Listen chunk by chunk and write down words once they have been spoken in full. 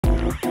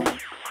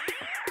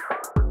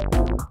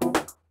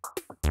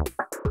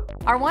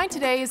Our wine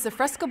today is the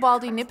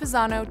Frescobaldi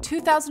Nippesano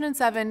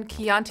 2007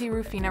 Chianti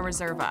Rufina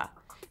Reserva.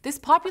 This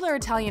popular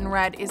Italian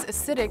red is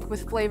acidic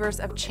with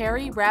flavors of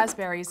cherry,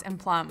 raspberries, and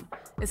plum.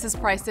 This is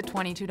priced at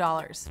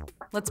 $22.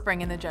 Let's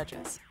bring in the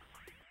judges.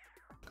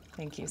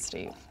 Thank you,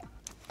 Steve.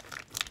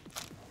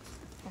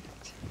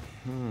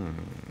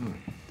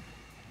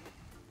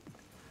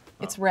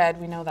 It's red,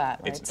 we know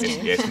that, right,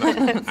 Steve? It's not,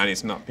 and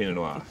it's not Pinot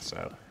Noir,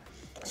 so.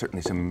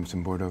 Certainly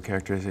some Bordeaux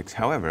characteristics.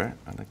 However,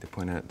 I'd like to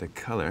point out the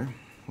color.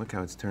 Look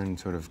how it's turned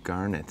sort of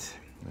garnet.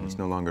 It's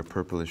no longer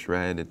purplish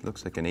red. It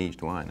looks like an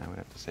aged wine. I would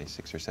have to say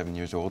 6 or 7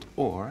 years old,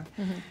 or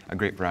a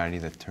grape variety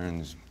that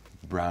turns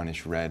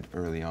brownish red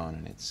early on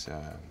in its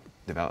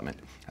development.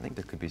 I think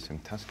there could be some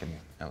Tuscan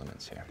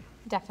elements here.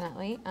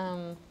 Definitely.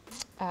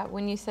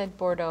 When you said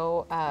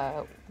Bordeaux,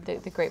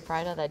 the grape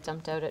variety that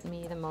jumped out at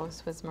me the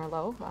most was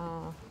Merlot,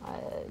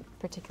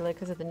 particularly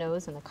because of the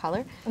nose and the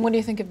color. And what do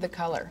you think of the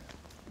color?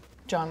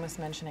 John was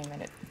mentioning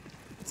that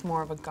it's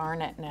more of a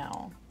garnet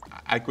now.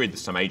 I agree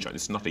there's some age on it.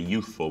 It's not a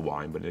youthful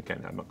wine, but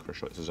again, I'm not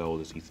sure it's as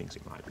old as he thinks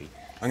it might be.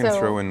 I'm going to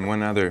throw in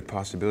one other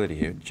possibility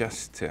here,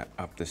 just to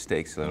up the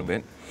stakes a little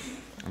bit.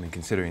 I mean,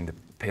 considering the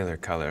paler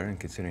color and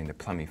considering the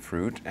plummy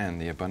fruit and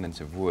the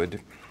abundance of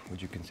wood,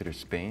 would you consider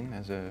Spain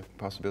as a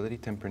possibility,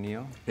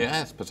 Tempranillo?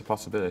 Yes, it's a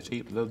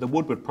possibility. The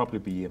wood would probably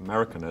be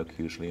American oak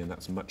usually, and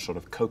that's much sort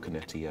of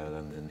coconuttier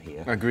than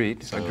here.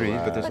 Agreed, So, agreed.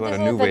 But there's a lot of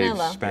new wave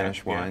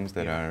Spanish wines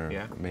that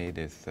are made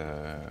with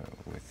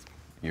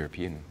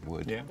European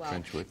wood,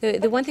 French wood.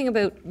 The one thing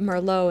about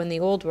Merlot in the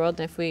old world,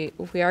 and if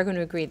we are going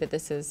to agree that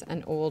this is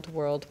an old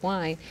world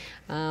wine,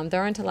 there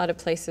aren't a lot of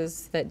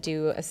places that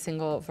do a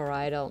single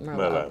varietal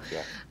Merlot.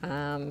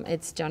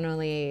 It's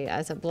generally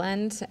as a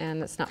blend,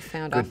 and it's not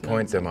found often. Good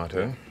point,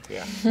 D'Amato.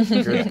 Yeah.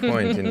 Good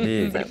point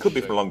indeed. But it could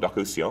be from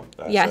Languedoc-Roussillon.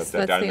 Yes,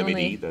 so that's down the in the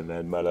only. Midi,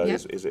 then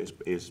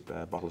Merlot is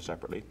bottled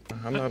separately.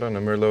 I'm not on a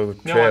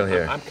Merlot trail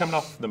here. I'm coming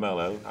off the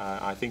Merlot.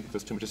 I think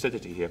there's too much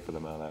acidity here for the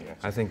Merlot. Yes.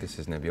 I think this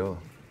is Nebbiolo.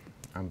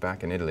 I'm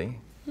back in Italy.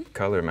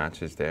 Color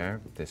matches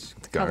there, this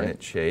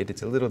garnet shade.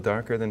 It's a little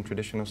darker than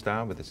traditional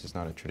style, but this is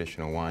not a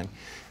traditional wine.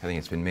 I think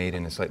it's been made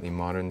in a slightly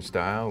modern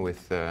style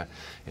with,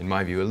 in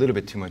my view, a little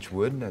bit too much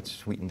wood. That's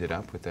sweetened it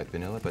up with that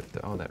vanilla, but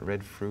all that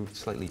red fruit,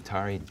 slightly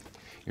tarry.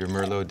 Your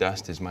Merlot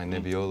dust is my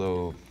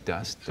Nebbiolo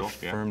dust. The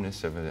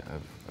firmness of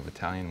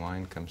Italian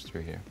wine comes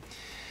through here.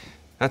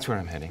 That's where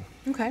I'm heading.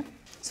 Okay.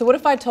 So what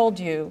if I told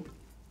you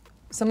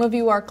some of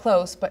you are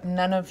close, but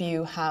none of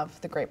you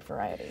have the grape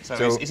variety? So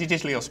is it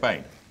Italy or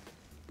Spain?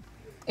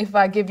 If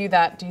I give you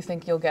that, do you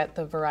think you'll get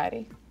the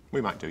variety?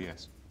 We might do,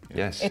 yes.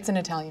 Yes. It's an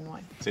Italian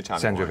wine. It's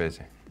Italian wine.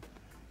 Sangiovese.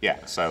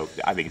 Yeah, so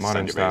I think it's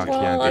Modern style Sangiovese.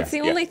 Well, it's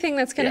the only thing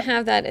that's going to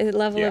have that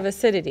level of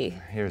acidity.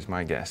 Here's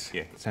my guess.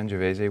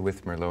 Sangiovese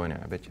with Merlot in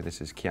it. I bet you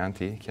this is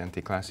Chianti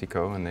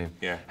Classico, and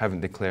they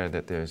haven't declared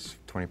that there's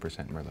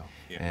 20% Merlot.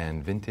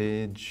 And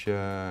vintage,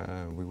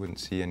 we wouldn't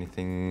see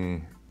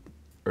anything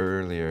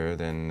earlier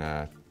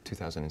than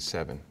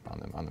 2007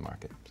 on the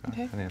market. So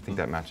I think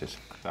that matches.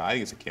 So I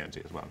think it's a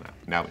Chianti as well now.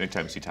 Now in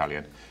terms of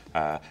Italian,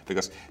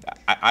 because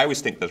I always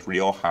think that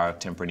Rioja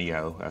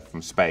Tempranillo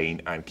from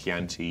Spain and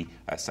Chianti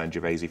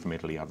Sangiovese from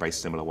Italy are very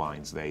similar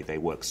wines. They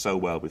work so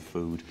well with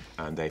food,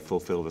 and they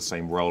fulfill the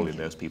same role in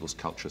those people's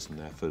cultures and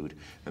their food.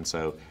 And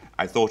so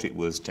I thought it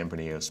was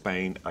Tempranillo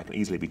Spain. I can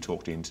easily be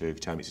talked into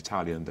telling me it's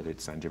Italian, that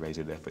it's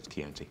Sangiovese, therefore it's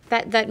Chianti.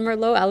 That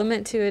Merlot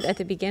element to it at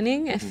the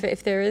beginning,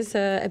 if there is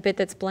a bit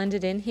that's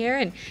blended in here,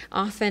 and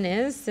often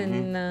is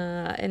in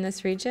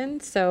this region.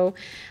 So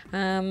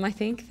I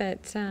think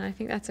that's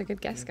a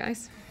good guess,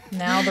 guys.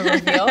 Now the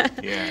reveal.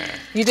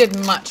 You did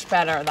much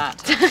better that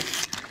time.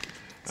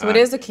 So it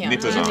is a Chianti.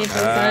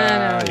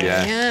 Nippesano.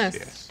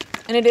 Yes.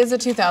 And it is a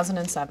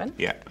 2007.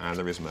 Yeah, and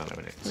there is Merlot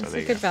in it. That's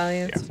a good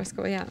value. It's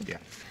Fresco, I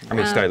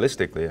mean,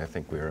 stylistically, I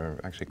think we're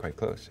actually quite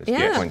close. As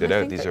you pointed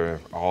out, these are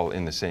all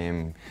in the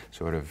same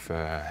sort of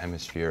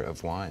hemisphere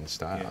of wine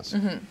styles.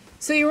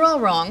 So you were all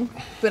wrong,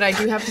 but I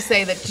do have to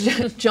say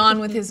that John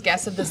with his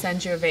guess of the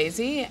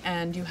Sangiovese,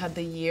 and you had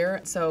the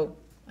year, so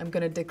I'm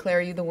going to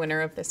declare you the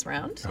winner of this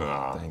round.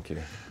 Oh, thank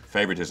you.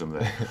 Favoritism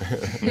there.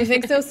 You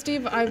think so,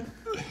 Steve?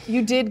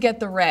 You did get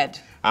the red.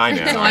 I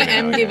know. So I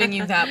am giving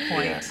you that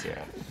point.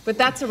 Yeah. But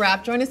that's a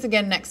wrap. Join us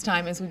again next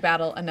time as we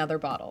battle another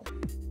bottle.